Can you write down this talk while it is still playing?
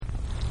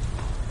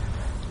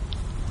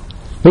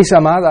Mis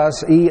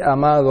amadas y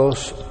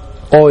amados,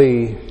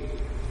 hoy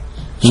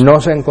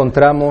nos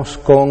encontramos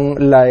con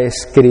la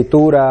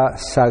Escritura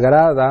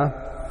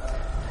Sagrada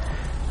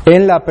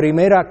en la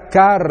primera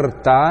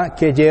carta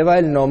que lleva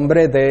el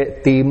nombre de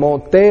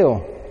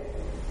Timoteo.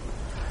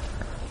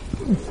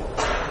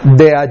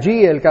 De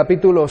allí el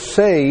capítulo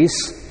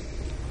 6,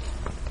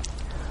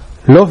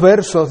 los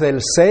versos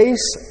del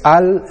 6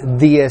 al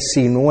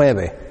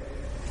 19.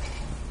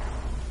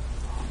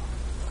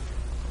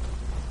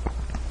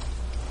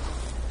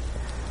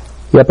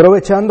 Y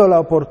aprovechando la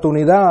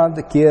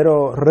oportunidad,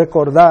 quiero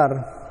recordar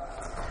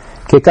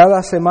que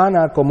cada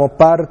semana, como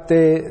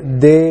parte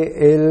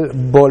del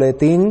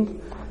boletín,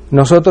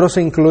 nosotros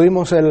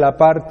incluimos en la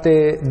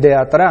parte de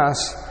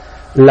atrás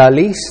la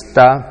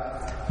lista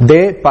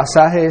de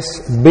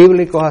pasajes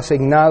bíblicos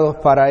asignados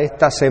para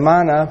esta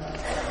semana.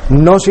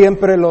 No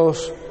siempre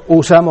los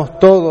usamos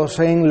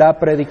todos en la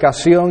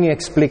predicación y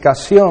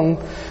explicación,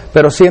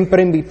 pero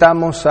siempre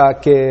invitamos a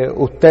que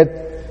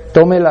usted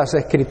tome las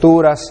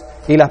Escrituras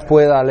y las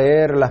pueda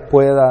leer, las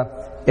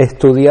pueda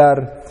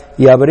estudiar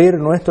y abrir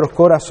nuestros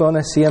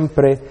corazones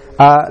siempre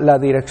a la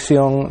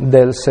dirección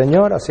del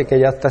Señor. Así que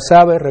ya usted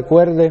sabe,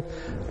 recuerde,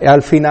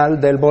 al final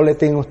del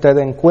boletín usted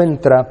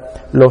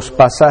encuentra los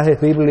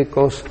pasajes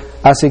bíblicos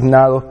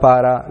asignados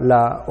para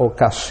la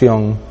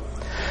ocasión.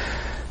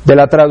 De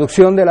la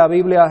traducción de la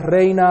Biblia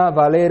Reina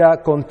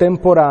Valera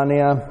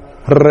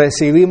Contemporánea,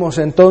 recibimos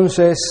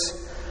entonces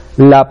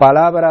la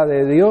palabra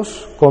de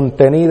Dios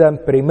contenida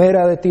en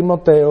Primera de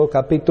Timoteo,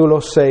 capítulo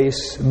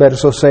 6,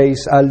 versos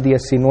 6 al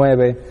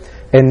 19,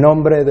 en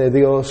nombre de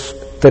Dios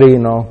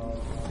Trino.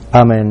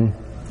 Amén.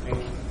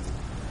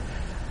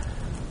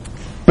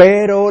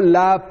 Pero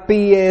la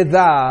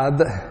piedad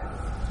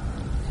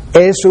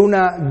es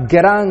una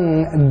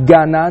gran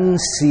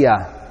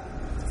ganancia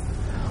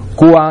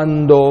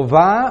cuando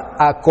va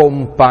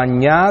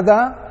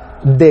acompañada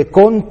de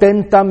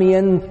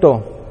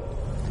contentamiento,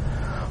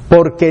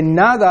 porque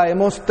nada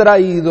hemos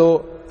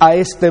traído a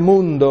este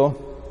mundo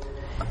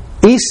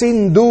y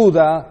sin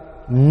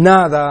duda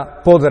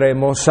nada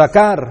podremos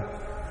sacar.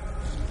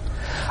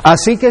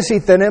 Así que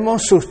si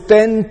tenemos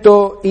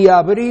sustento y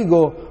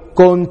abrigo,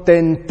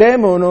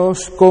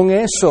 contentémonos con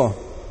eso.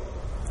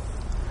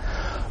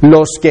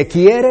 Los que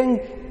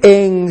quieren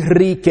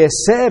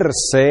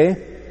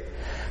enriquecerse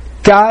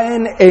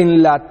caen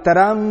en la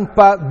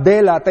trampa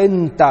de la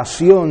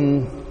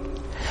tentación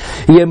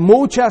y en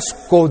muchas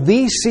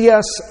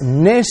codicias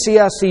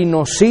necias y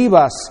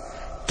nocivas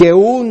que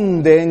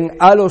hunden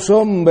a los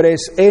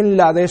hombres en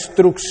la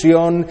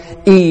destrucción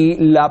y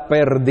la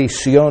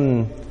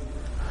perdición.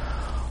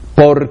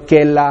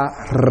 Porque la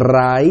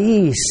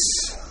raíz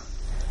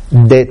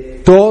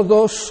de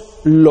todos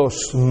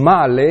los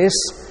males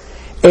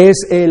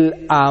es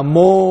el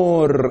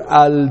amor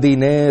al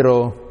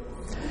dinero,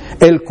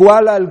 el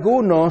cual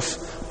algunos,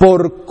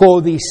 por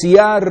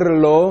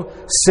codiciarlo,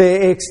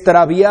 se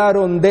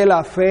extraviaron de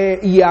la fe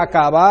y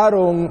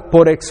acabaron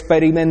por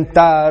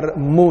experimentar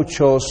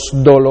muchos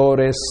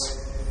dolores.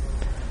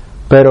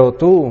 Pero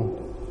tú,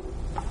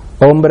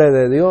 hombre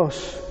de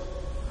Dios,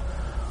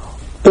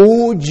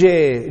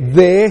 huye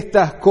de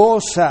estas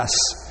cosas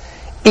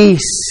y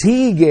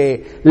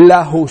sigue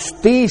la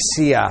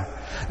justicia,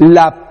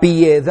 la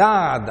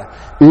piedad,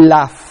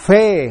 la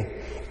fe,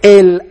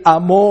 el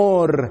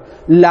amor,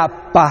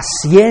 la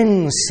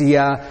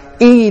paciencia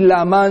y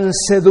la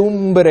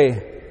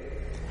mansedumbre.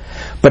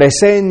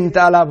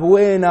 Presenta la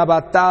buena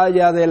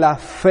batalla de la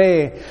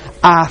fe,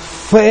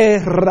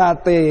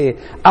 aférrate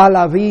a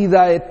la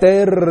vida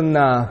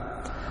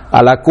eterna,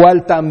 a la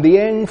cual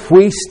también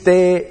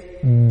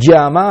fuiste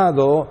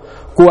llamado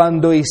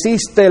cuando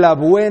hiciste la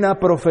buena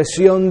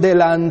profesión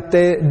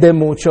delante de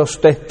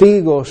muchos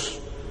testigos.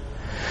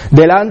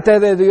 Delante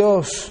de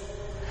Dios,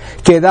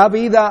 que da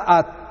vida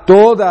a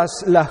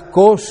todas las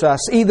cosas,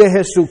 y de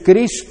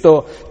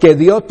Jesucristo, que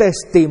dio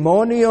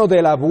testimonio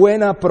de la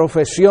buena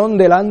profesión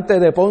delante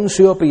de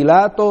Poncio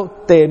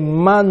Pilato, te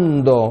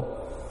mando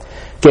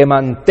que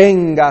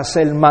mantengas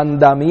el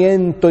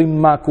mandamiento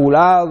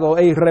inmaculado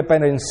e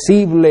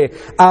irreprensible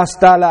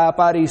hasta la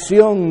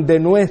aparición de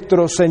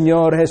nuestro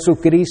Señor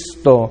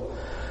Jesucristo,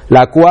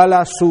 la cual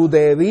a su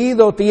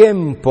debido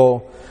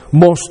tiempo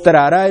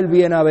mostrará el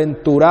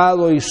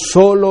bienaventurado y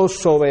solo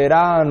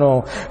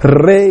soberano,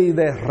 Rey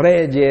de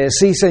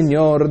reyes y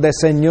Señor de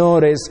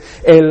señores,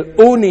 el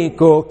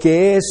único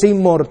que es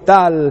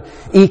inmortal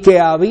y que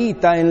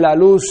habita en la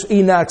luz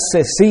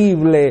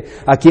inaccesible,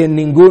 a quien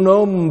ningún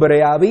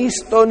hombre ha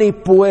visto ni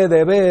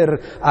puede ver,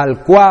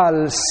 al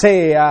cual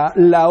sea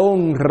la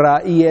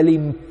honra y el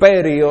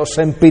imperio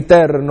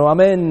sempiterno.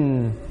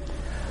 Amén.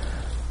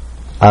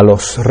 A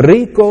los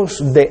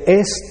ricos de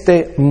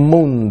este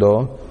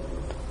mundo,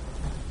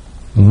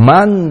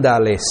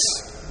 mándales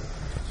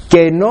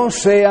que no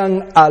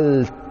sean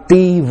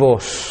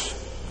altivos,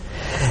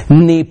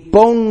 ni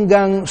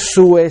pongan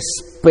su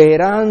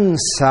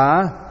esperanza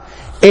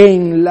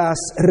en las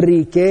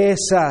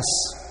riquezas,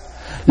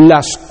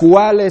 las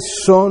cuales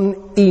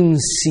son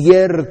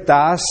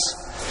inciertas,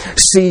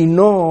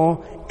 sino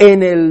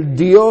en el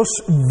Dios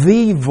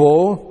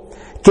vivo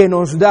que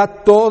nos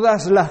da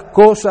todas las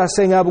cosas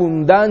en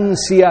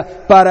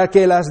abundancia para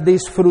que las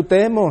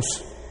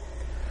disfrutemos.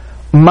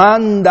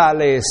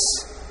 Mándales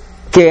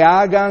que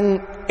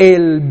hagan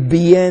el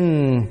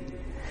bien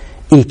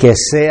y que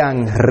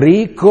sean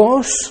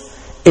ricos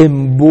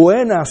en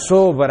buenas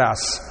obras,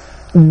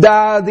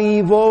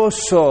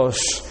 dadivosos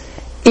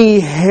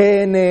y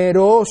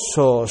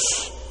generosos,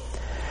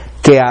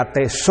 que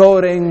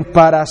atesoren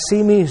para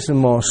sí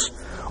mismos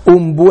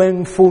un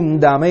buen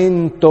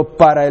fundamento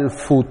para el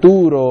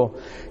futuro,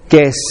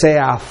 que se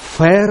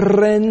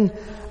aferren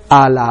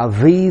a la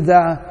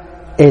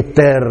vida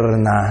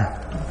eterna.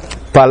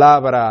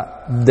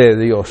 Palabra de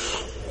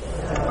Dios.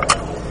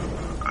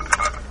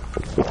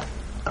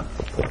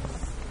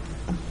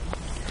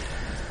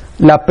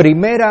 La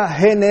primera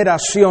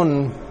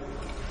generación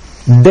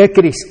de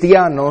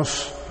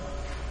cristianos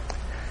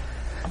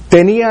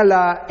tenía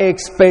la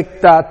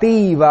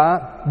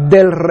expectativa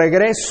del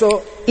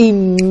regreso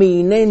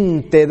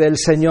inminente del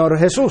Señor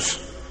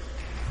Jesús.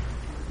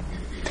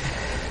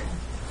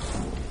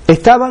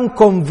 Estaban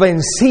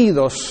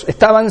convencidos,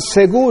 estaban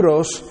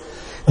seguros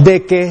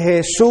de que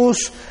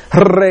Jesús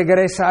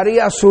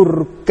regresaría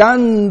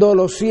surcando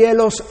los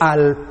cielos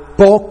al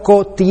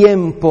poco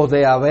tiempo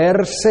de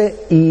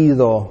haberse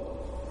ido.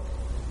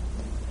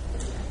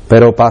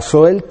 Pero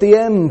pasó el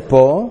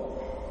tiempo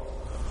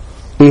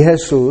y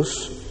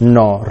Jesús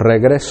no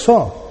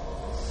regresó.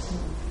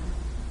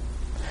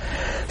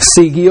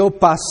 Siguió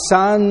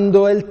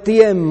pasando el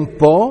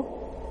tiempo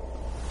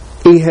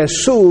y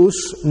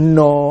Jesús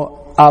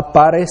no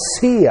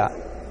aparecía.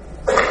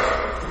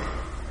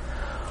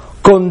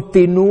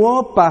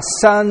 Continuó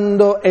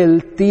pasando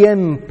el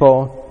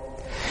tiempo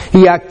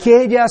y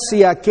aquellas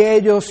y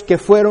aquellos que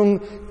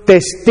fueron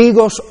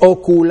testigos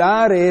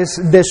oculares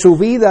de su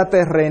vida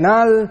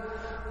terrenal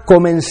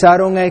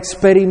comenzaron a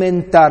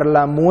experimentar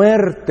la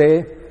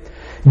muerte,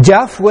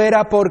 ya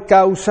fuera por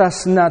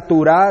causas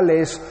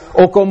naturales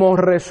o como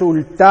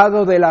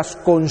resultado de las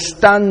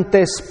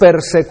constantes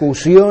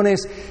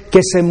persecuciones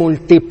que se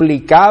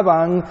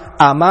multiplicaban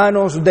a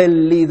manos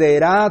del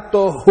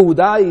liderato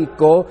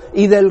judaico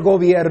y del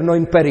gobierno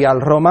imperial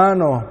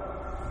romano.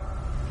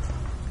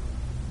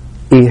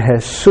 Y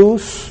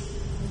Jesús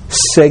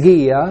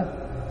seguía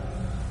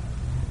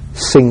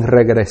sin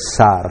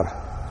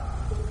regresar.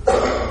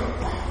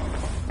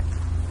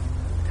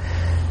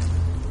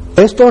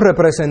 Esto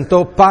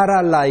representó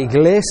para la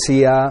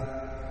iglesia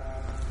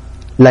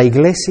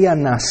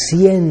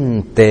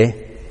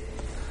naciente,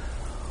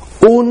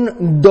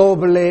 un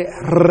doble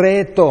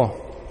reto.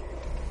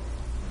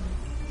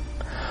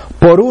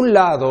 Por un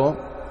lado,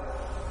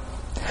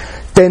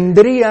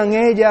 tendrían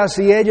ellas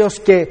y ellos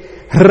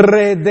que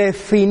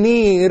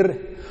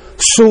redefinir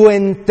su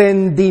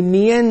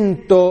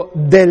entendimiento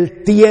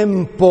del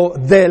tiempo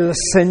del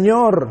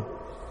Señor.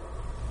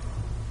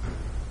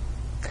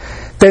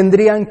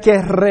 Tendrían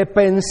que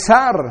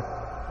repensar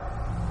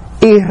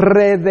y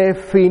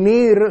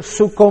redefinir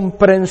su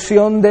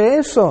comprensión de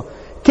eso.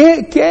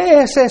 ¿Qué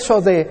es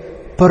eso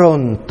de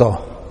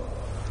pronto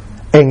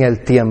en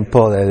el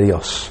tiempo de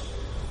Dios?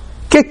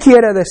 ¿Qué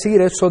quiere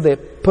decir eso de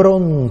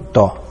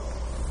pronto?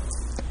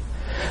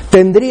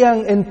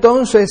 Tendrían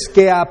entonces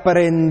que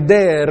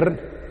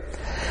aprender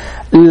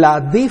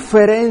la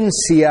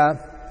diferencia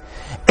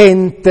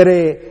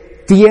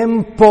entre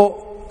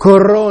tiempo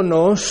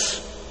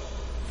cronos,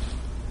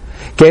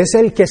 que es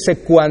el que se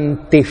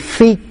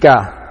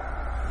cuantifica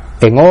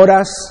en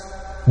horas,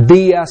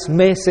 días,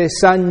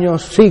 meses,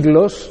 años,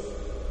 siglos,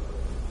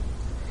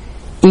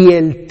 y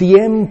el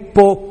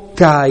tiempo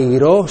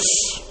kairos,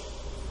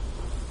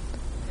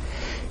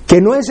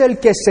 que no es el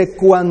que se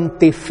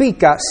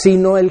cuantifica,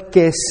 sino el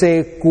que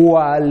se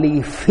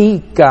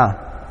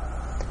cualifica.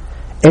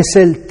 Es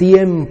el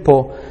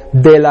tiempo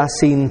de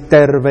las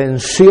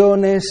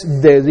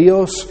intervenciones de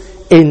Dios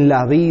en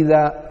la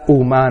vida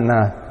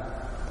humana.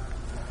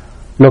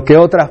 Lo que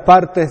otras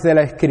partes de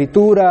la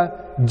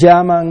Escritura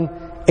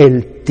llaman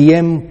el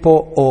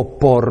tiempo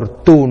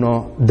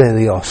oportuno de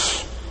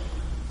Dios.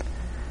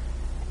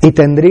 Y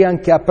tendrían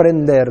que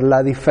aprender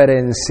la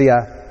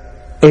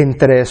diferencia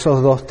entre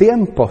esos dos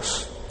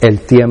tiempos,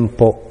 el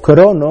tiempo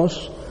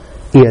cronos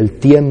y el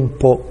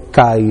tiempo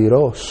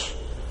kairos.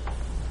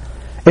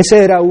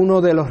 Ese era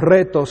uno de los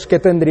retos que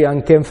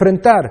tendrían que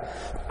enfrentar.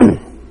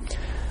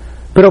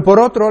 Pero por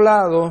otro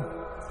lado,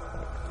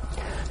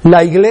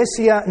 la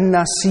iglesia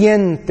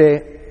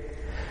naciente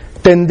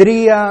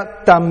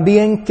tendría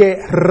también que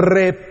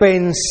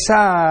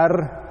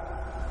repensar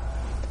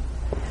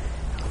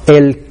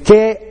el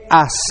qué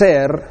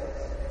hacer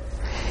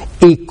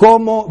y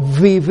cómo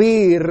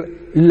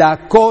vivir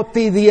la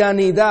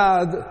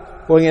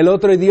cotidianidad, o en el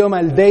otro idioma,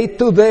 el day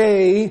to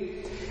day,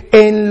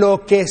 en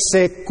lo que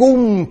se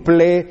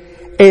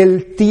cumple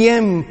el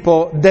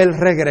tiempo del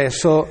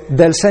regreso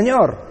del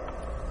Señor.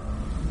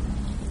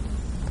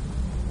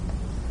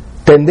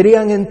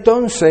 Tendrían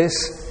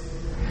entonces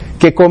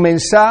que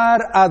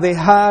comenzar a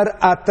dejar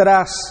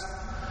atrás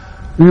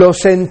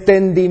los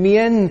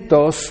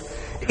entendimientos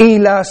y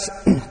las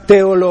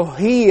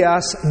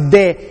teologías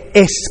de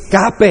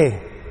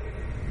escape.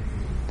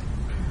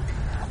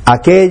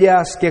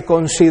 Aquellas que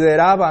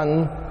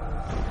consideraban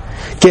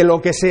que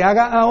lo que se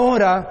haga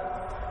ahora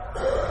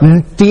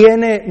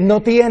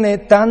no tiene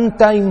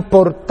tanta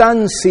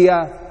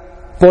importancia,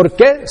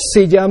 porque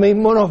si ya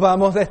mismo nos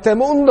vamos de este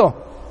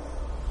mundo.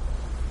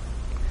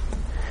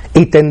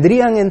 Y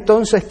tendrían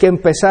entonces que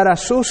empezar a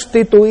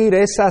sustituir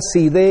esas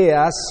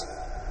ideas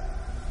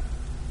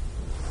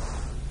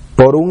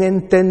por un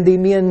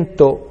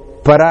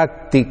entendimiento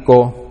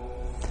práctico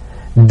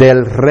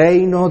del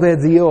reino de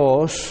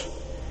Dios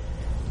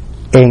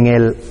en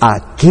el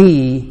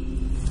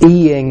aquí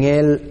y en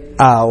el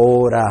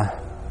ahora.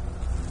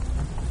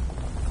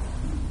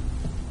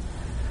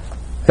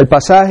 El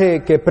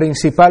pasaje que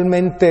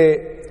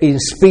principalmente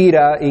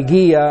inspira y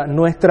guía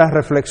nuestra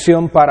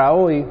reflexión para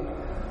hoy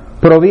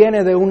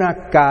proviene de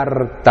una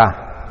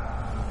carta.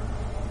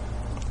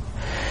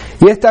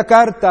 Y esta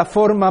carta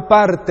forma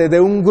parte de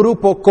un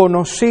grupo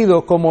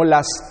conocido como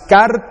las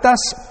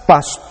cartas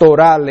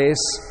pastorales,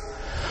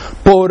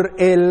 por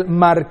el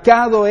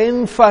marcado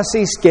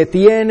énfasis que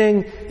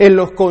tienen en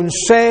los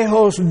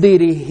consejos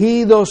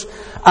dirigidos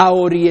a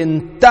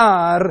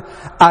orientar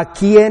a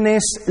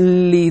quienes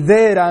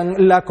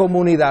lideran la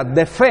comunidad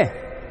de fe.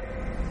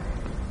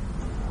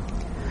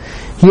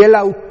 Y el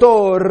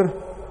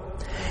autor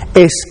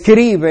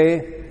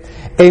escribe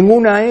en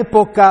una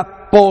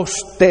época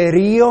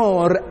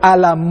posterior a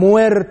la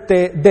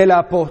muerte del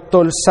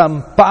apóstol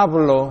San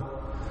Pablo.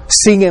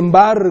 Sin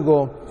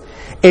embargo,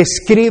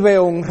 escribe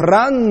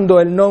honrando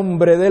el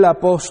nombre del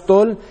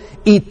apóstol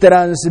y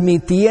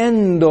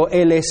transmitiendo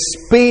el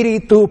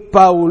espíritu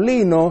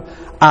paulino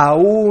a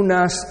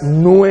unas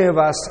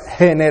nuevas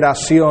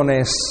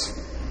generaciones.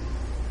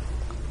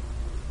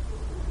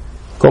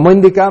 Como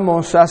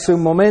indicamos hace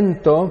un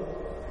momento,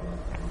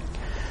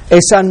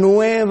 esa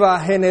nueva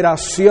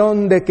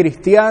generación de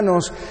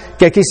cristianos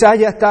que quizás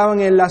ya estaban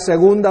en la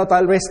segunda o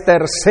tal vez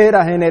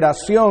tercera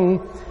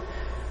generación,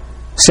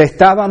 se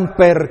estaban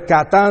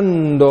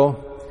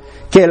percatando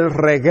que el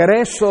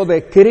regreso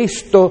de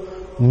Cristo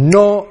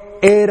no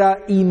era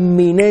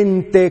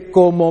inminente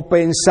como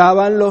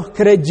pensaban los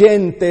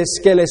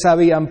creyentes que les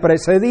habían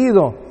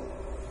precedido.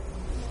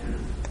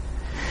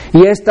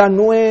 Y esta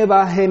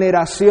nueva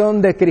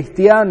generación de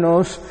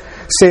cristianos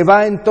se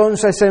va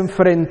entonces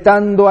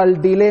enfrentando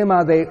al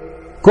dilema de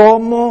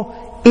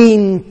cómo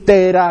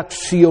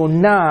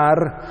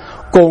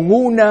interaccionar con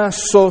una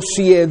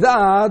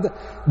sociedad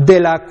de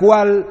la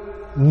cual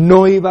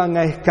no iban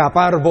a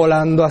escapar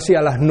volando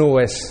hacia las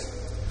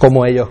nubes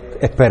como ellos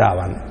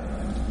esperaban.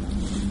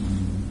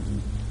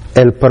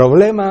 El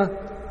problema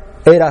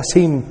era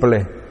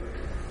simple.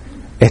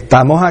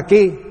 Estamos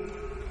aquí,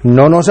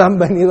 no nos han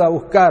venido a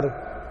buscar,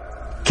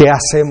 ¿qué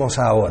hacemos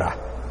ahora?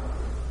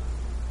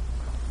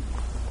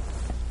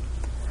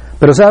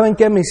 Pero ¿saben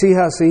qué, mis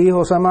hijas y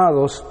hijos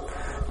amados?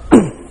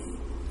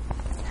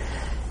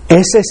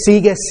 Ese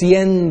sigue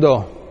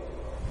siendo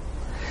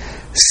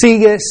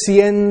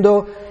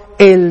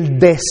el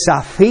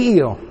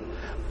desafío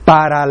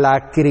para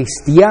la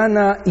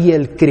cristiana y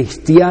el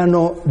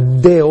cristiano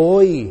de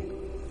hoy.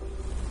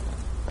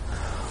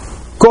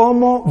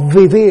 ¿Cómo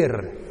vivir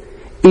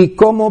y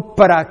cómo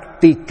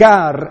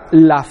practicar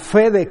la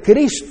fe de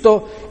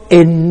Cristo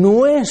en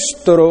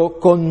nuestro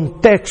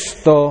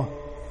contexto,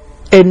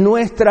 en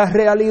nuestra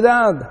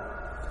realidad?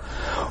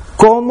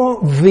 ¿Cómo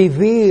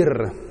vivir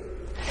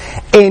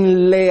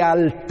en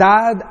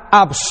lealtad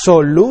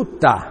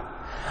absoluta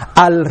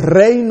al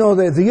reino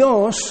de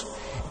Dios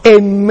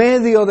en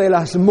medio de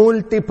las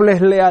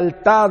múltiples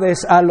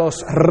lealtades a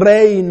los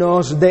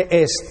reinos de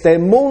este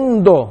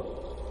mundo?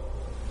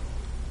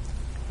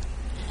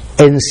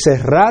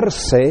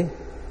 Encerrarse,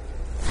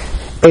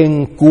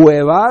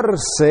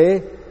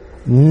 encuevarse,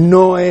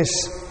 no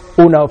es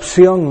una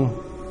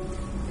opción.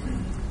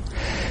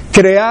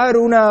 Crear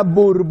una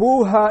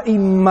burbuja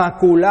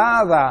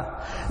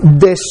inmaculada,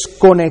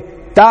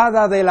 desconectada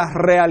de la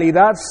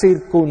realidad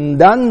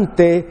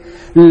circundante,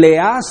 le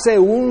hace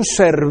un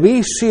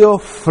servicio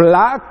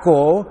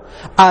flaco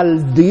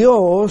al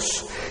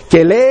Dios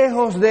que,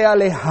 lejos de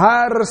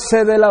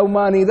alejarse de la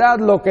humanidad,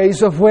 lo que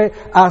hizo fue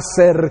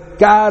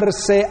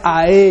acercarse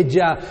a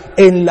ella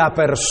en la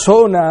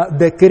persona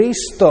de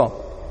Cristo.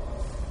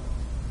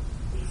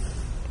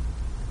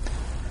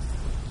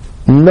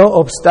 No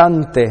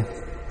obstante,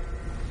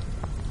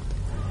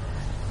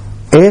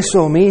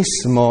 eso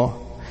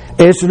mismo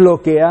es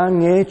lo que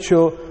han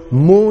hecho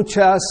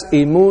muchas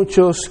y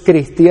muchos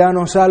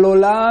cristianos a lo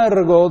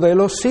largo de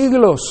los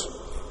siglos.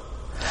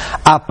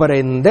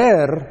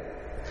 Aprender,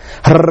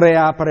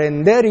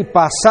 reaprender y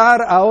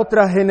pasar a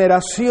otras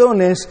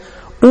generaciones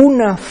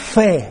una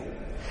fe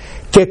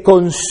que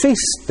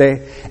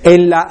consiste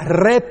en la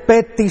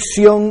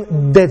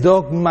repetición de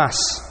dogmas.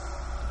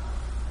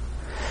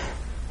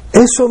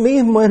 Eso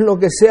mismo es lo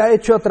que se ha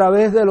hecho a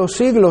través de los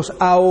siglos,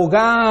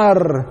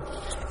 ahogar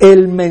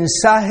el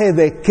mensaje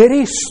de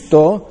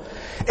Cristo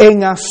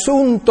en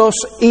asuntos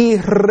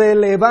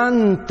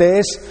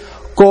irrelevantes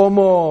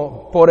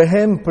como, por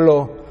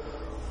ejemplo,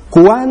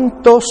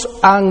 ¿cuántos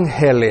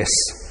ángeles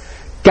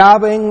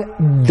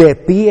caben de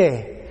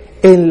pie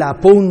en la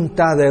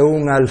punta de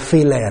un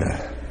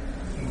alfiler?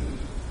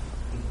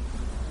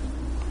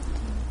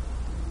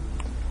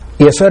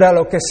 Y eso era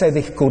lo que se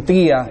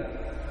discutía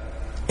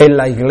en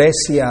la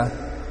iglesia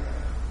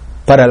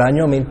para el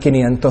año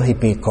 1500 y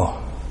pico.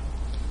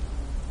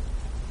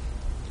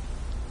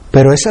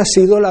 Pero esa ha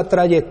sido la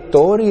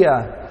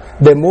trayectoria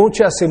de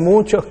muchas y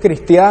muchos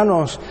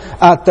cristianos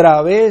a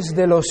través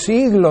de los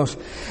siglos.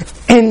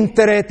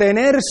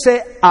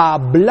 Entretenerse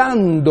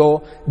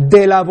hablando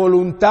de la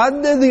voluntad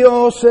de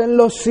Dios en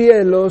los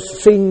cielos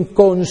sin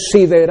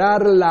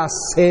considerar la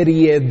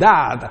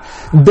seriedad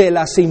de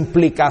las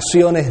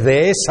implicaciones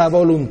de esa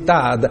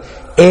voluntad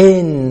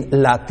en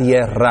la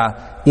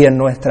tierra y en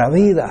nuestra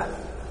vida.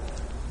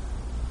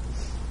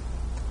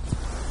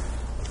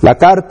 La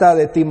carta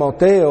de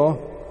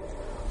Timoteo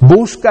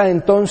busca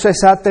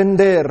entonces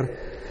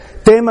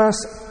atender temas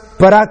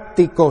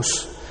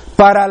prácticos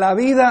para la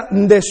vida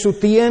de su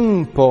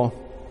tiempo,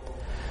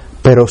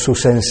 pero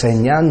sus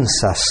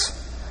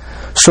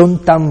enseñanzas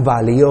son tan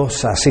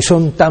valiosas y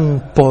son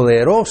tan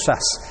poderosas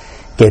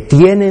que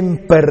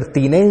tienen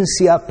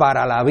pertinencia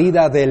para la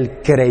vida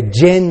del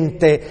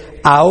creyente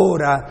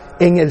ahora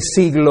en el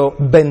siglo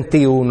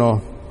XXI.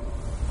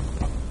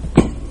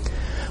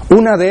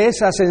 Una de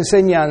esas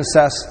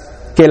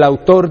enseñanzas que el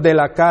autor de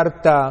la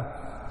carta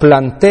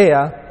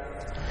plantea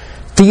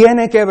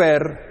tiene que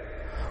ver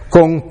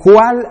con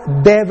cuál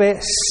debe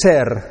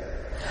ser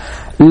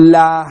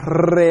la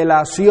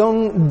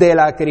relación de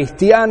la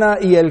cristiana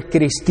y el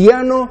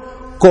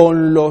cristiano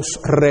con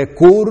los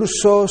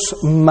recursos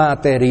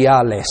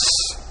materiales.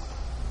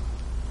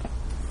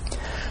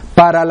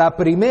 Para la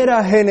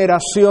primera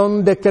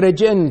generación de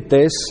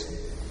creyentes,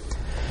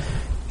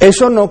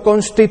 eso no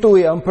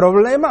constituía un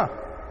problema.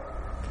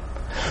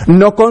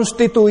 No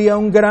constituía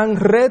un gran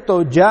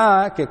reto,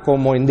 ya que,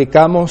 como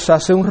indicamos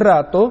hace un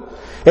rato,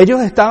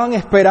 ellos estaban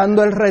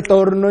esperando el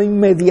retorno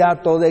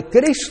inmediato de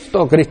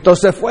Cristo. Cristo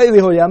se fue y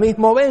dijo, ya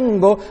mismo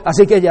vengo,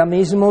 así que ya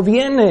mismo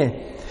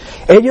viene.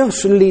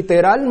 Ellos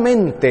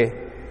literalmente,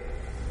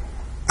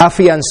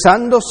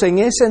 afianzándose en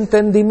ese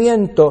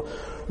entendimiento,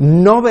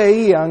 no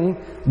veían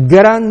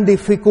gran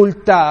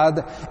dificultad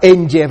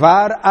en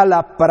llevar a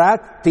la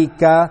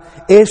práctica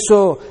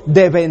eso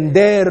de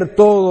vender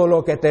todo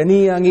lo que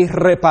tenían y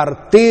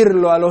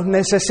repartirlo a los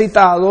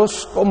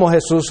necesitados, como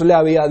Jesús le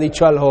había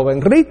dicho al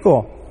joven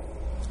rico.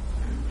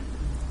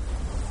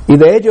 Y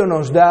de ello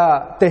nos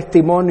da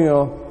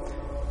testimonio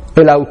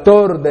el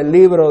autor del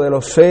libro de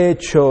los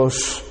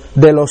Hechos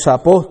de los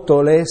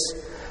Apóstoles,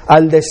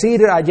 al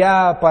decir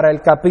allá para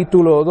el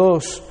capítulo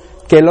 2,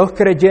 que los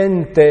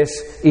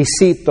creyentes, y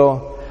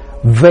cito,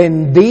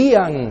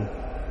 vendían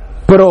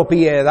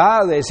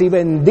propiedades y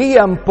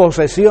vendían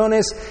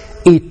posesiones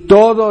y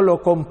todo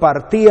lo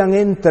compartían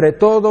entre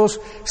todos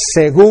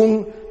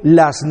según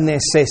las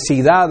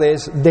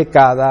necesidades de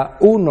cada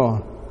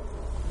uno.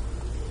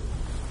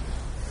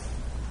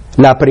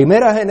 La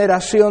primera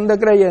generación de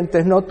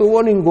creyentes no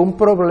tuvo ningún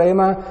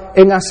problema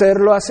en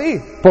hacerlo así.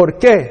 ¿Por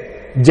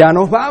qué? Ya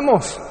nos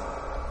vamos.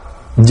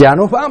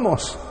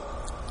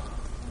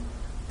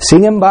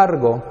 Sin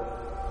embargo,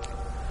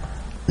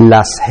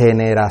 las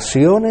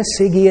generaciones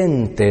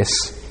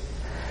siguientes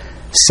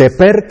se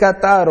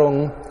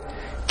percataron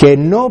que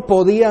no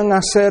podían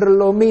hacer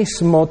lo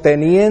mismo,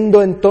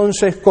 teniendo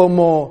entonces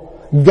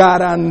como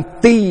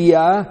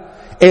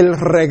garantía el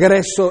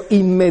regreso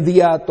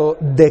inmediato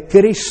de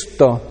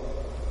Cristo.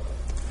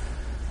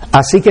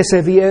 Así que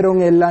se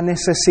vieron en la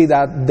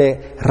necesidad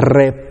de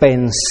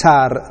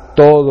repensar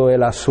todo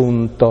el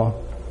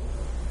asunto.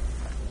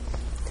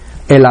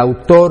 El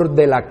autor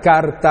de la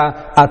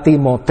carta a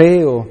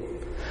Timoteo,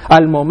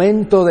 al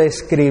momento de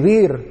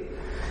escribir,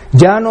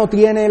 ya no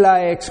tiene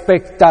la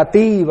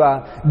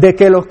expectativa de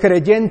que los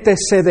creyentes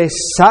se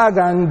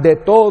deshagan de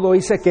todo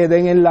y se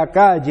queden en la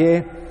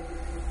calle,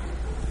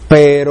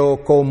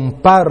 pero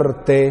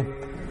comparte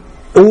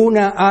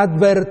una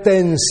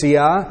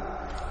advertencia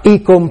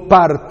y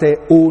comparte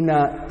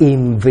una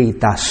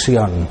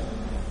invitación.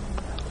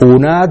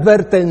 Una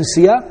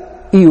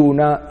advertencia y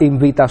una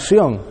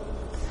invitación.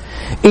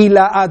 Y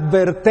la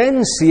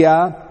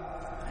advertencia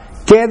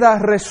queda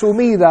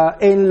resumida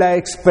en la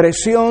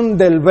expresión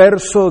del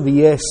verso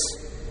 10.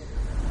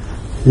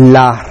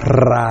 La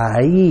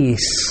raíz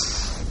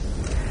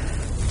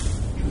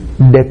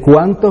de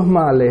cuántos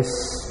males,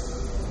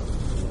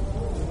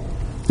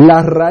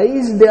 la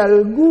raíz de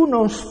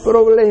algunos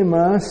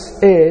problemas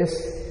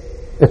es,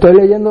 ¿estoy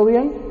leyendo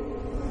bien?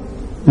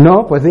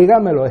 No, pues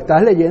dígamelo,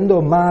 estás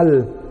leyendo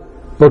mal,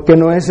 porque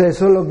no es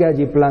eso lo que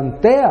allí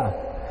plantea.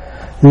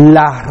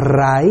 La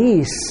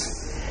raíz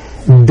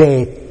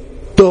de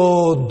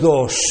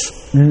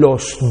todos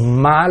los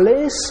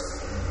males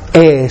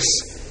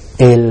es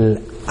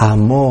el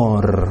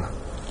amor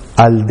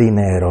al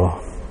dinero.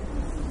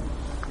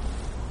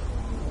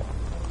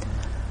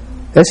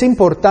 Es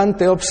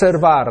importante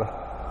observar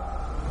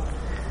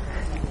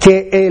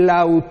que el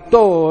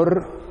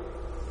autor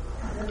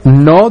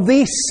no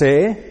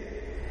dice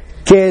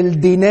que el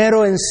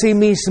dinero en sí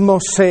mismo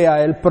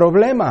sea el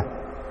problema.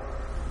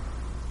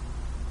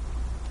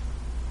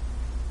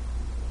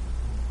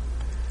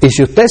 Y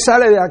si usted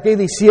sale de aquí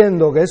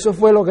diciendo que eso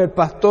fue lo que el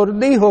pastor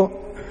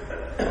dijo,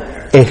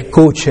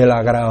 escuche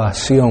la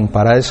grabación,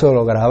 para eso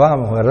lo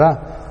grabamos, ¿verdad?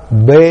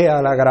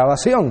 Vea la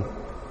grabación.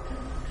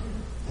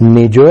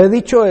 Ni yo he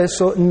dicho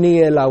eso, ni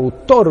el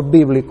autor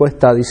bíblico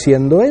está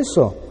diciendo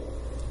eso.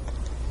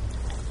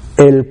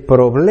 El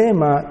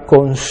problema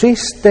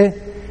consiste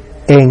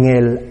en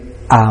el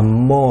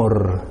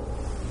amor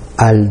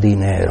al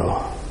dinero,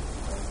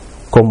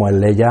 como él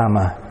le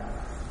llama,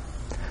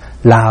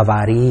 la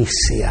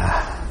avaricia,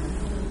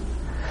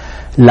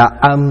 la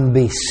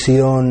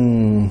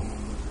ambición,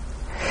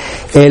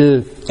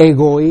 el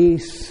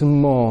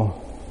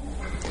egoísmo,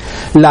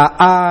 la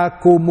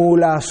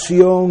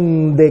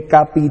acumulación de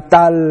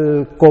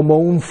capital como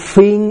un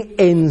fin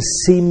en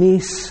sí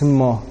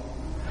mismo,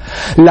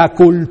 la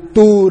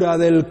cultura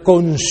del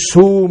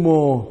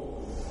consumo.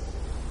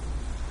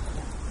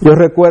 Yo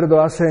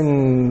recuerdo hace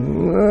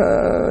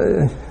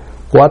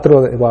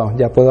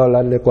ya puedo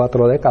hablar de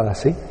 4 décadas,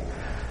 ¿sí?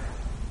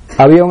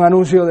 Había un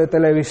anuncio de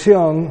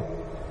televisión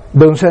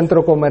de un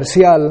centro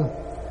comercial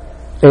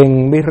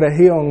en mi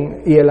región,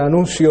 y el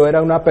anuncio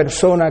era una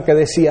persona que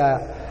decía,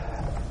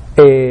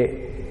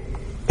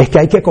 es que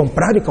hay que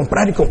comprar y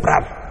comprar y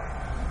comprar.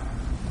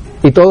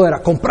 Y todo era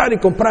comprar y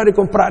comprar y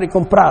comprar y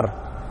comprar.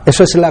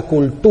 Eso es la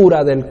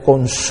cultura del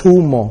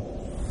consumo.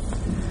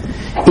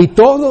 Y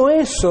todo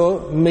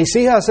eso, mis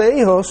hijas e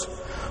hijos,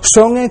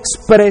 son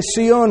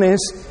expresiones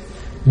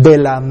de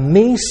la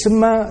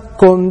misma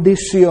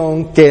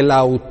condición que el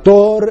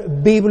autor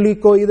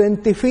bíblico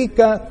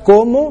identifica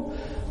como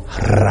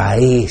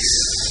raíz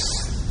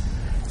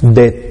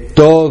de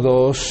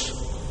todos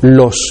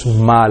los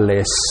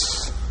males.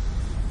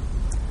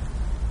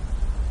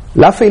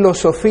 La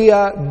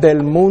filosofía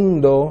del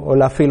mundo, o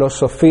la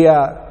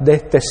filosofía de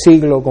este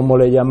siglo, como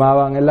le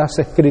llamaban en las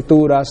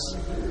Escrituras,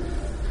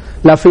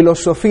 la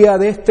filosofía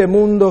de este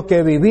mundo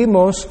que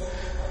vivimos,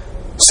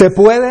 se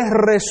puede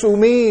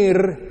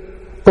resumir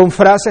con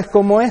frases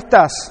como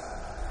estas: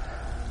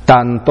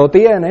 tanto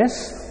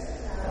tienes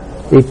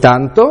y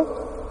tanto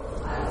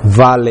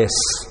vales.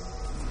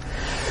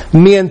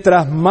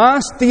 Mientras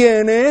más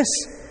tienes,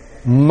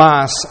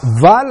 más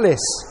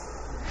vales.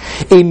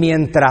 Y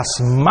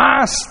mientras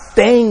más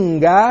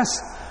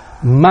tengas,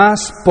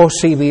 más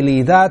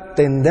posibilidad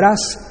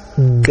tendrás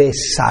de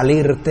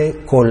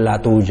salirte con la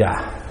tuya.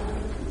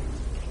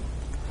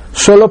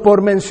 Solo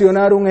por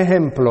mencionar un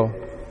ejemplo,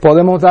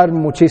 podemos dar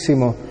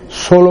muchísimo,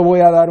 solo voy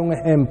a dar un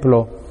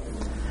ejemplo.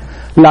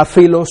 La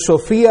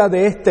filosofía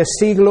de este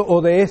siglo o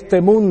de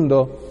este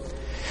mundo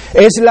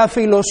es la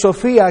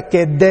filosofía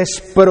que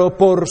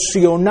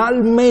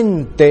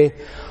desproporcionalmente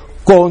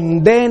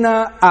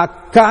condena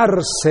a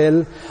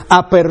cárcel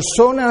a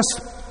personas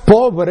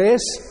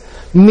pobres,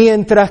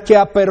 mientras que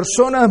a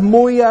personas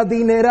muy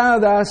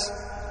adineradas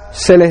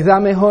se les da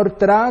mejor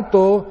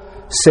trato,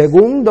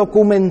 según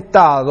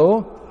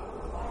documentado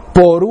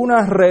por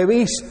una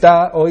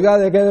revista, oiga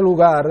de qué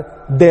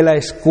lugar, de la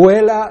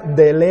Escuela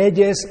de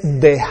Leyes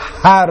de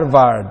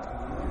Harvard.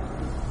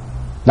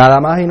 Nada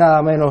más y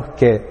nada menos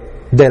que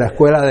de la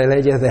Escuela de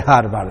Leyes de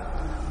Harvard,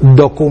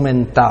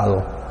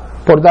 documentado.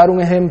 Por dar un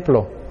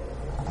ejemplo,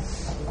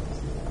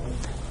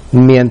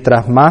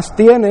 mientras más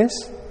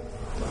tienes,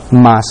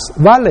 más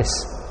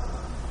vales.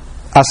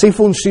 Así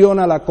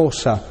funciona la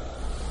cosa.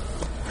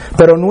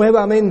 Pero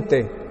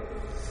nuevamente,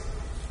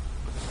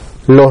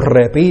 lo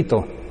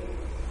repito,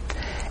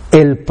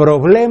 el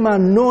problema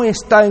no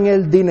está en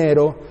el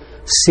dinero,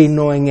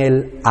 sino en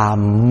el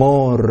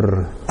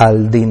amor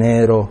al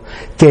dinero,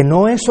 que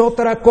no es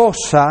otra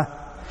cosa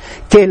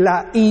que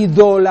la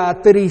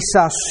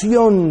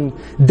idolatrización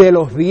de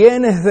los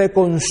bienes de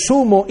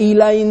consumo y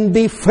la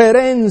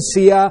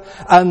indiferencia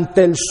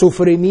ante el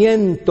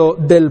sufrimiento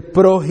del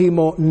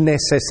prójimo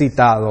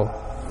necesitado.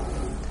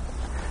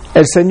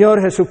 El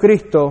Señor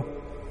Jesucristo,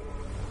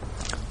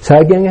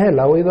 ¿sabe quién es Él?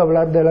 ¿Ha oído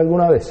hablar de Él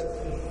alguna vez?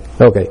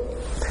 Ok.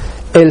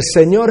 El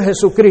Señor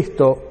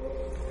Jesucristo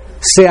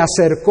se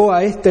acercó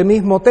a este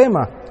mismo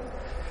tema,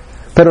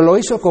 pero lo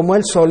hizo como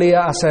Él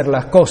solía hacer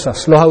las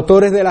cosas. Los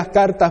autores de las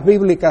cartas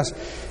bíblicas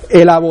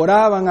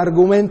elaboraban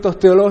argumentos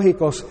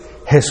teológicos.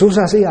 Jesús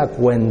hacía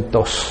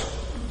cuentos.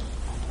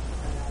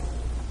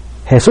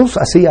 Jesús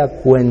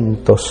hacía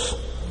cuentos.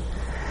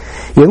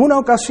 Y en una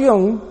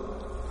ocasión,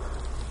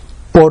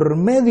 por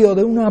medio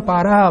de una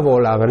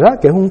parábola, ¿verdad?,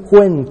 que es un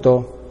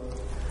cuento,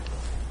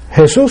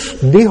 Jesús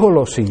dijo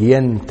lo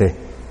siguiente: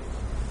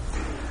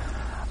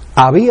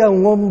 había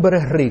un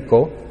hombre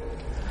rico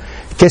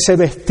que se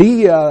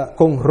vestía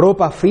con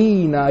ropa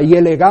fina y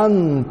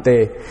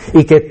elegante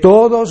y que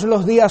todos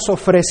los días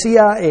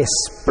ofrecía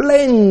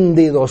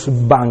espléndidos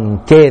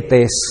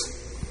banquetes.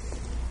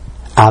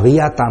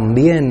 Había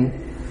también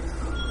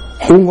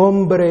un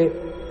hombre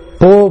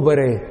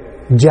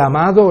pobre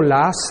llamado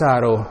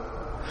Lázaro,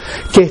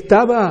 que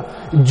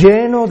estaba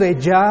lleno de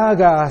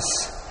llagas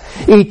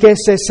y que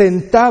se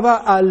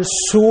sentaba al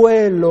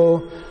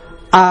suelo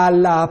a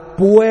la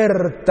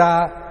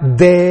puerta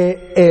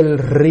del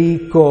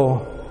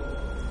rico.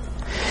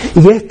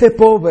 Y este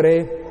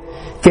pobre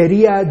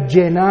quería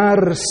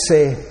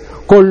llenarse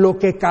con lo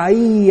que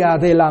caía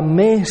de la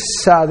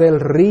mesa del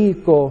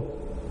rico,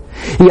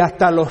 y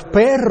hasta los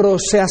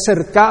perros se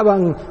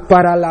acercaban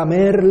para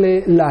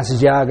lamerle las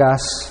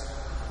llagas.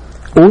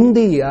 Un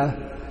día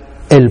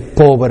el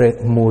pobre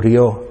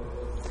murió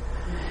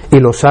y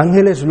los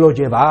ángeles lo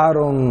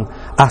llevaron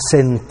a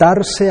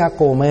sentarse a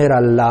comer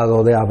al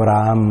lado de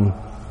Abraham.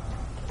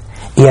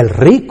 Y el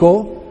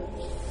rico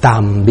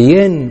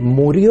también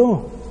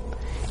murió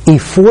y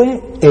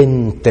fue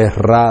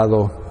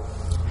enterrado.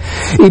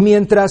 Y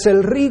mientras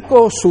el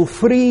rico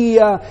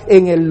sufría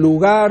en el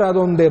lugar a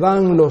donde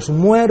van los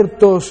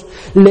muertos,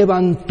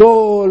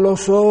 levantó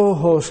los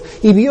ojos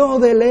y vio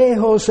de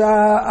lejos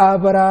a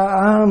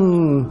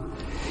Abraham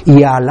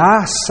y a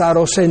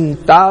Lázaro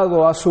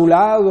sentado a su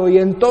lado, y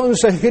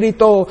entonces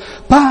gritó: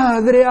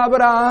 Padre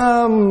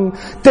Abraham,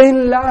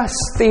 ten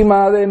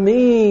lástima de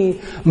mí,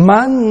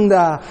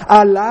 manda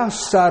a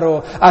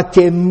Lázaro a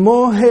que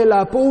moje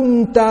la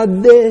punta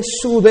de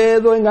su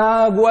dedo en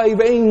agua y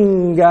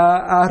venga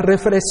a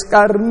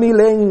refrescar mi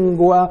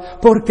lengua,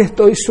 porque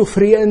estoy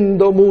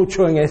sufriendo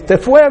mucho en este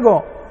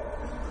fuego.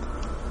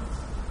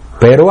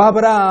 Pero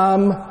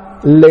Abraham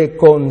le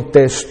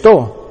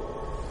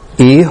contestó: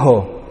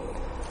 Hijo,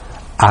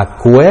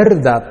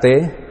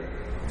 acuérdate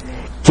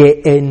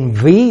que en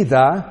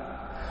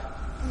vida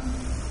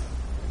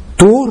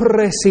tú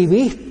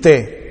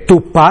recibiste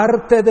tu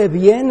parte de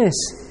bienes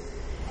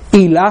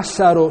y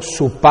Lázaro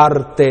su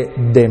parte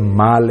de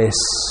males.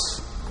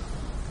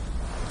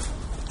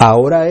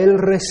 Ahora él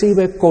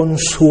recibe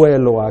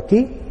consuelo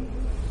aquí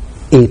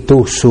y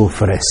tú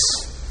sufres.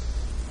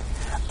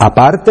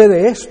 Aparte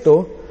de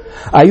esto,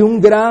 hay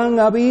un gran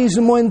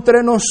abismo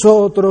entre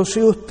nosotros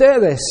y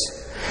ustedes,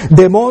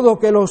 de modo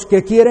que los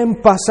que quieren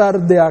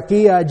pasar de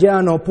aquí a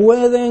allá no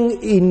pueden,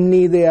 y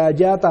ni de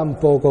allá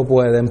tampoco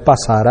pueden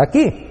pasar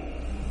aquí.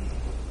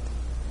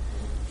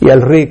 Y el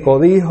rico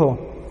dijo: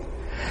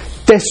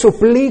 Te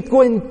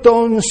suplico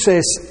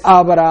entonces,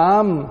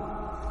 Abraham,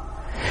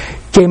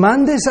 que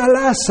mandes a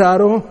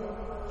Lázaro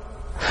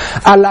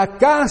a la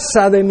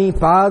casa de mi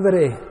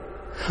padre,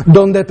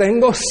 donde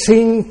tengo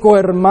 5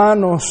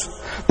 hermanos,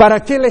 para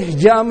que les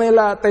llame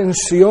la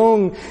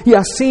atención y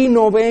así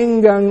no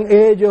vengan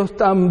ellos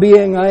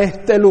también a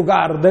este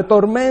lugar de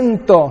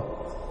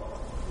tormento.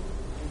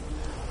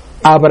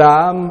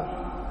 Abraham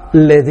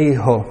le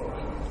dijo: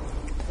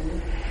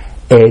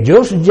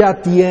 ellos ya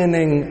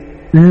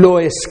tienen lo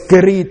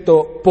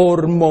escrito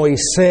por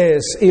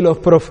Moisés y los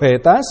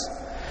profetas,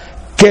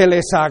 que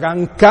les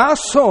hagan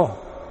caso.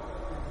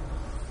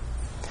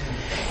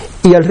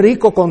 Y el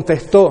rico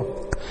contestó: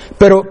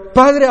 pero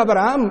Padre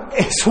Abraham,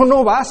 eso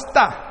no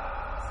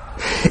basta.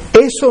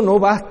 Eso no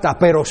basta,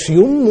 pero si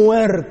un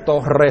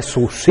muerto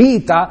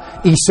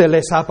resucita y se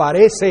les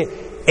aparece,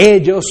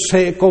 ellos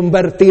se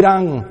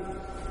convertirán.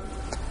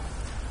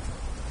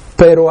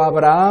 Pero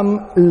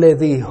Abraham le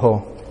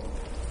dijo: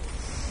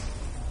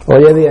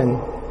 oye bien,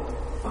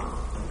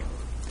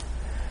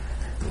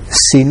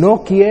 si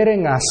no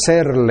quieren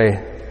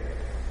hacerle,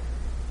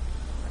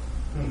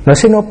 no es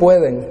si no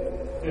pueden,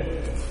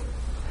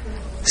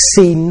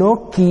 si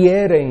no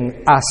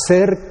quieren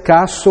hacer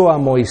caso a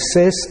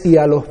Moisés y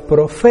a los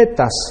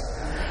profetas,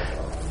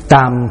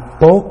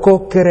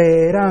 tampoco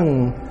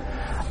creerán,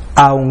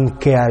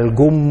 aunque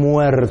algún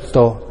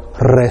muerto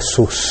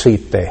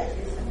resucite.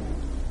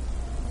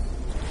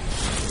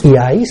 Y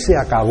ahí se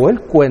acabó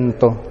el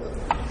cuento.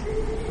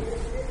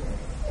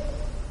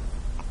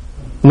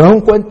 No es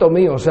un cuento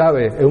mío,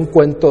 ¿sabe? Es un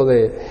cuento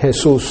de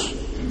Jesús,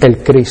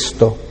 el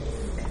Cristo.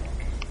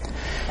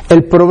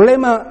 El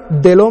problema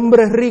del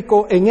hombre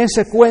rico en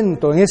ese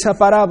cuento, en esa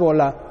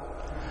parábola,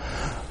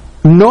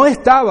 no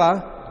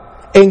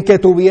estaba en que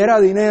tuviera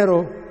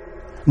dinero,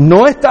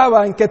 no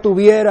estaba en que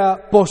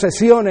tuviera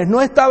posesiones,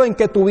 no estaba en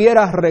que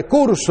tuviera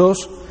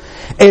recursos.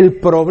 El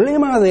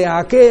problema de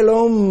aquel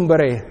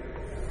hombre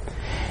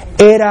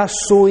era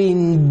su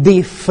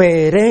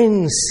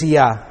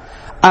indiferencia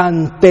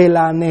ante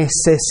la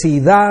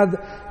necesidad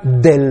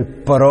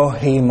del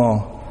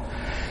prójimo.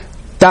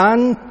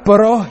 Tan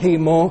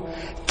prójimo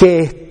que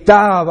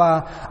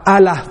estaba a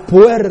las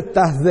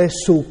puertas de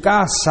su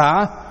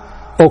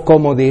casa, o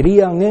como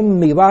dirían en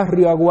mi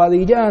barrio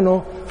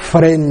aguadillano,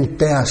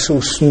 frente a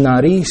sus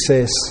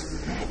narices,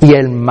 y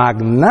el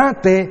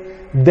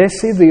magnate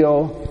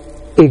decidió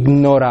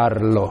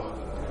ignorarlo.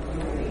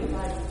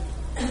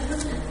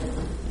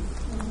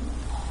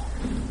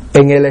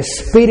 En el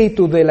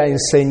espíritu de la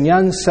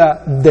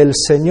enseñanza del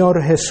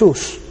Señor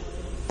Jesús,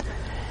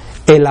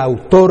 el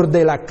autor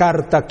de la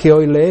carta que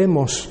hoy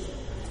leemos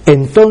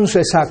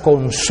entonces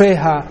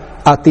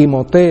aconseja a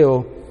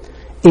Timoteo,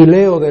 y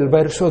leo del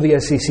verso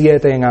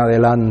 17 en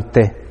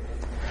adelante: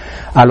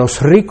 a los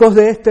ricos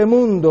de este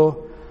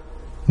mundo,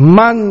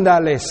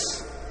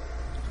 mándales.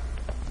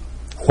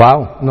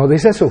 No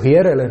dice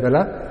sugiéreles,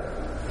 ¿verdad?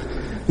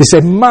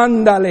 Dice: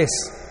 mándales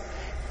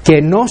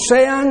que no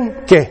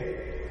sean, ¿qué?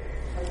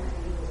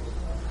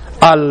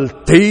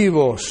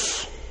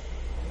 Altivos,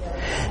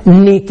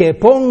 ni que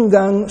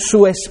pongan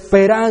su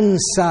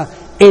esperanza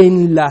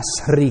en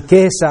las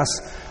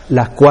riquezas,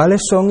 las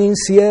cuales son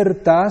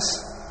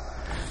inciertas,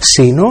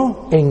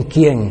 sino ¿en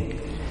quién?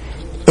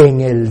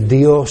 En el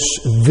Dios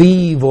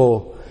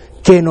vivo,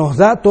 que nos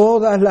da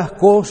todas las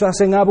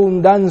cosas en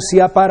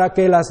abundancia para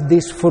que las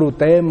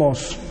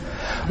disfrutemos.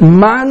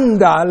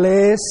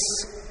 Mándales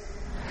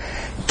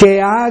que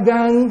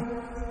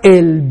hagan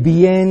el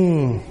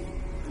bien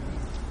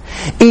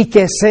y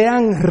que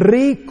sean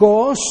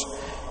ricos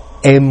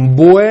en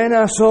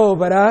buenas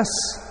obras,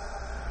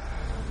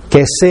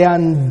 que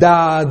sean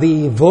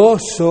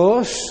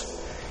dadivosos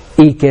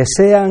y que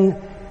sean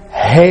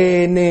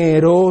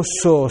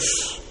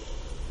generosos,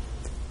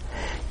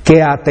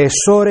 que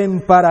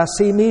atesoren para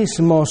sí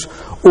mismos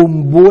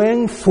un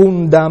buen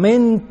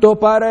fundamento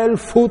para el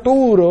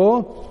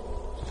futuro.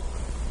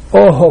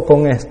 Ojo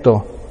con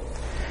esto,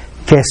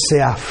 que se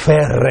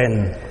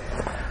aferren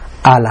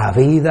a la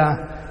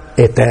vida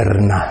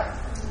eterna.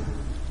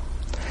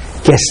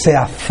 Que se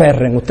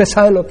aferren. Usted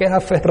sabe lo que es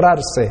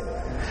aferrarse.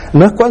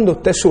 No es cuando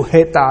usted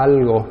sujeta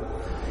algo,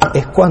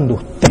 es cuando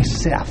usted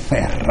se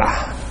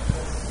aferra.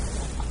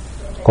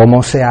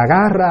 Como se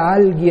agarra a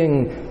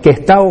alguien que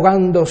está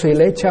ahogándose y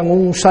le echan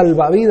un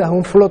salvavidas,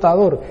 un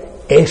flotador.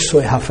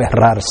 Eso es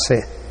aferrarse.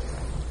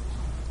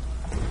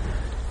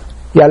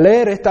 Y al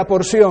leer esta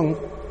porción,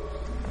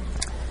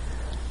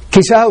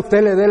 quizás a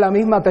usted le dé la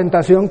misma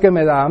tentación que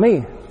me da a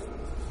mí.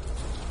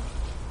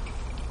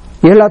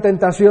 Y es la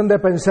tentación de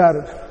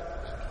pensar,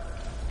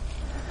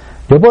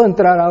 yo puedo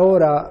entrar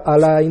ahora a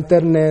la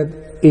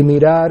internet y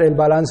mirar el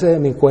balance de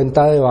mi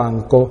cuenta de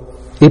banco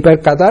y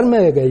percatarme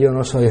de que yo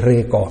no soy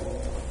rico.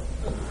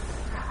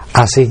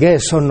 Así que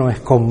eso no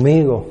es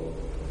conmigo.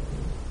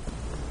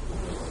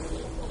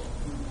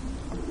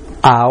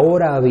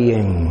 Ahora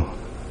bien,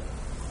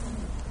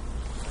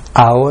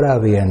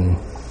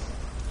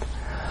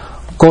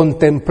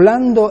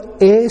 contemplando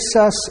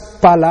esas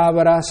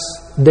palabras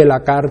de la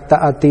carta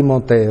a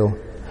Timoteo,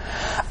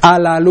 a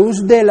la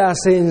luz de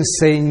las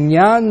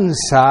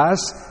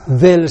enseñanzas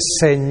del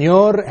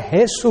Señor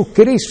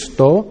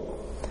Jesucristo,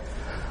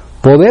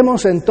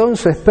 podemos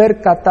entonces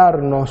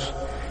percatarnos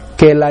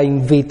que la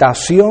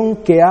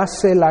invitación que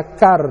hace la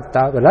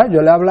carta, ¿verdad?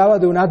 Yo le hablaba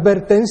de una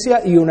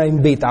advertencia y una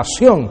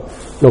invitación.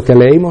 Lo que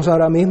leímos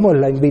ahora mismo es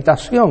la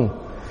invitación.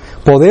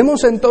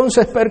 Podemos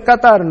entonces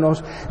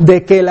percatarnos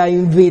de que la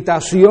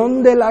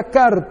invitación de la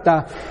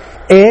carta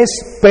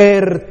es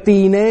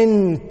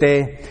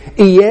pertinente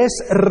y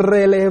es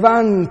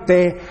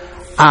relevante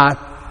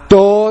a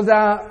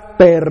toda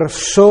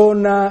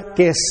persona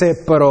que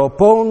se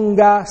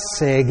proponga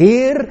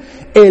seguir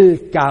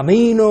el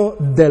camino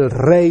del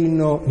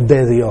reino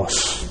de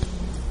Dios.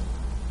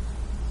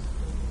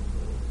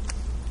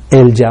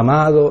 El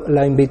llamado,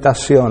 la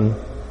invitación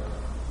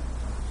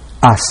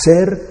a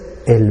hacer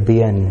el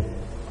bien.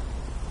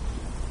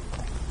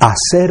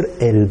 Hacer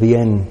el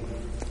bien.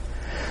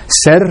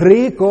 Ser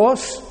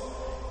ricos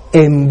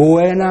en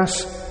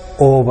buenas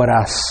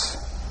obras.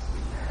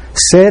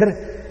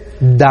 Ser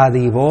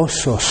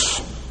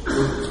dadivosos.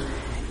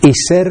 Y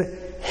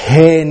ser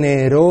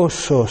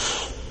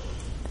generosos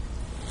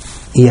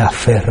y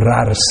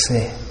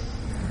aferrarse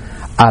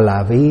a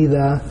la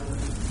vida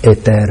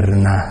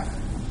eterna.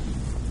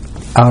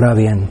 Ahora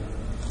bien,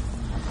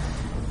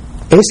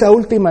 esa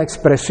última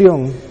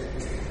expresión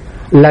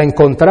la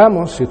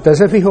encontramos, si usted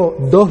se fijó,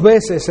 2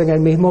 veces en el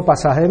mismo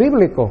pasaje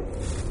bíblico.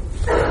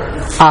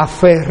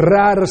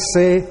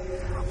 Aferrarse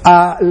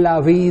a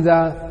la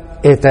vida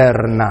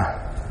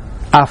eterna.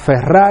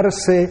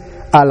 Aferrarse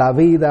a la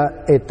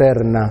vida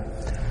eterna.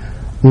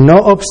 No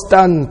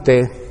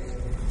obstante,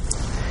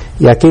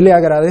 y aquí le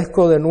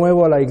agradezco de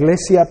nuevo a la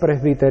Iglesia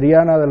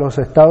Presbiteriana de los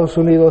Estados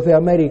Unidos de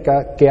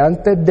América, que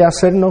antes de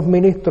hacernos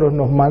ministros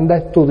nos manda a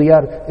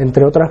estudiar,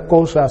 entre otras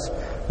cosas,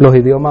 los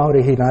idiomas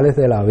originales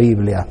de la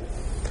Biblia.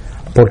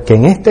 Porque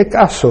en este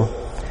caso,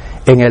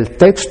 en el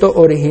texto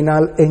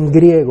original en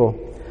griego,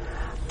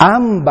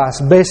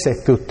 ambas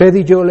veces que usted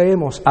y yo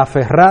leemos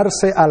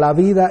aferrarse a la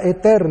vida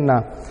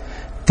eterna,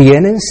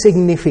 tienen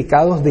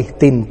significados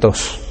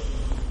distintos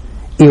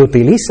y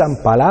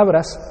utilizan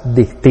palabras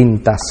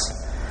distintas.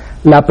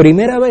 La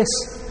primera vez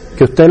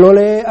que usted lo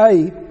lee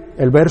ahí,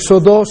 el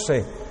verso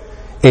 12,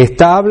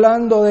 está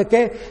hablando de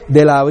 ¿qué?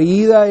 De la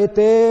vida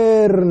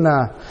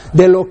eterna,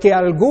 de lo que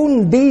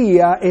algún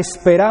día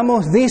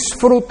esperamos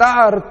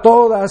disfrutar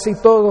todas y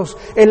todos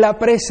en la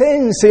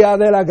presencia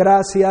de la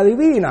gracia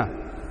divina.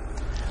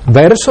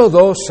 Verso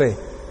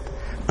 12.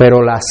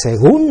 Pero la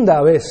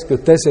segunda vez que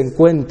usted se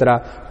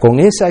encuentra con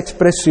esa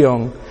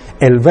expresión,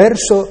 el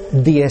verso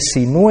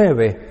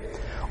 19,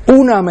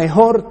 una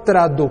mejor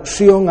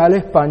traducción al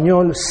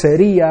español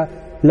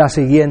sería la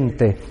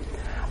siguiente: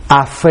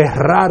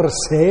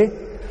 aferrarse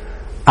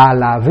a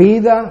la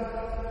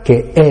vida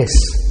que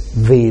es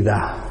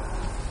vida.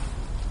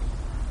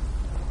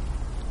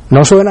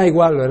 No suena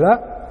igual,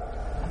 ¿verdad?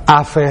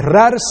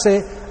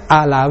 Aferrarse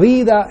a la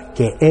vida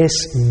que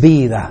es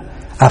vida.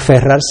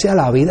 Aferrarse a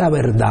la vida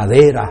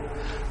verdadera,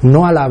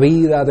 no a la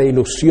vida de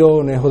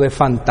ilusiones o de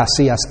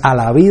fantasías, a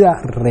la vida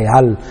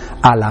real,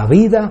 a la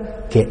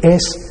vida que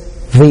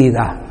es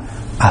vida.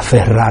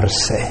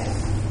 Aferrarse.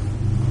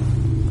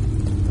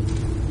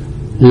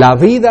 La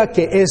vida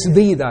que es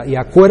vida, y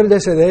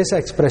acuérdese de esa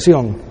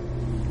expresión,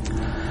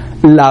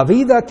 la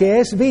vida que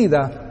es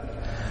vida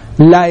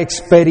la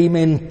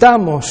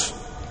experimentamos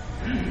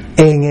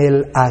en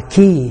el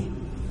aquí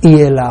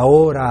y el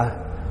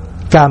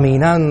ahora,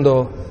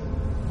 caminando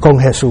con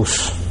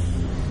Jesús.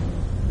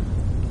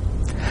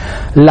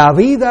 La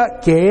vida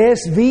que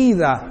es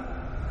vida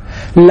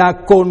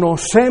la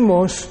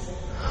conocemos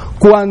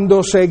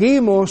cuando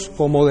seguimos,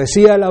 como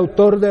decía el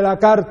autor de la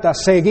carta,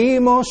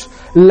 seguimos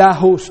la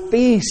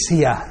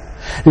justicia,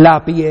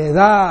 la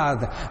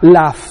piedad,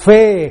 la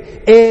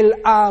fe, el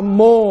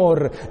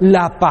amor,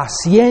 la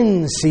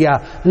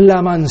paciencia,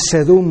 la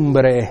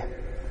mansedumbre.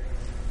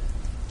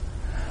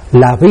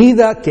 La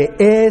vida que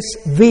es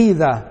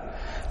vida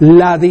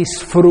la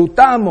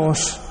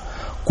disfrutamos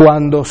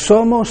cuando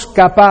somos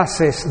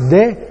capaces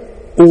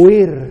de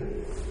huir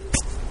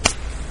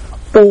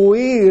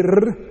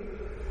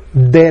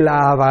de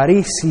la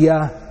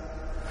avaricia,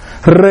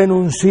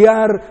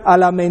 renunciar a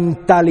la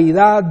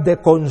mentalidad de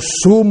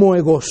consumo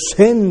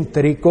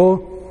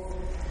egocéntrico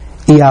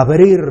y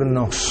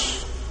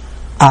abrirnos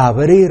a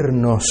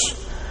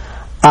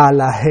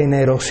la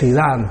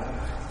generosidad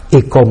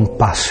y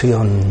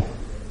compasión.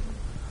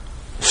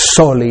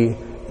 Soli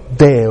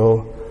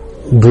Deo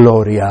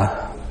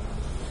Gloria.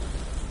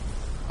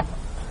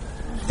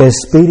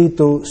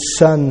 Espíritu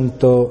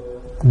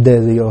Santo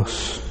de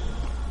Dios,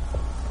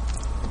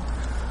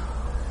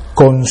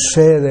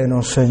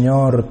 concédenos,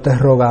 Señor, te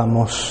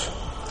rogamos,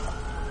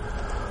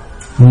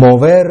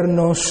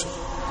 movernos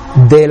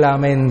de la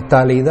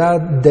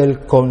mentalidad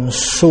del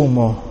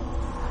consumo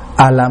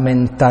a la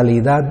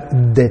mentalidad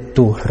de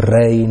tu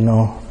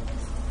reino.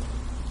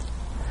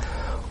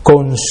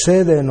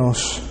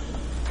 Concédenos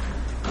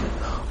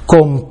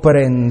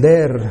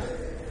comprender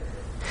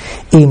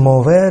y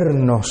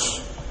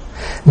movernos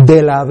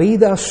de la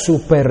vida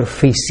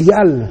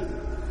superficial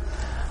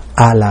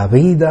a la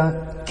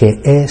vida que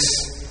es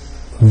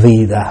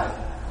vida.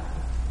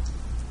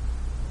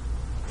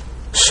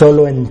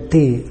 Solo en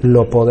ti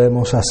lo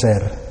podemos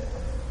hacer.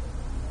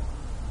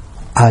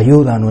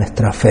 Ayuda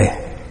nuestra fe.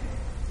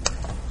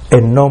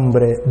 En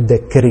nombre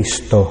de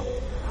Cristo.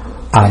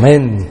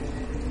 Amén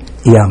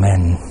y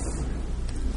amén.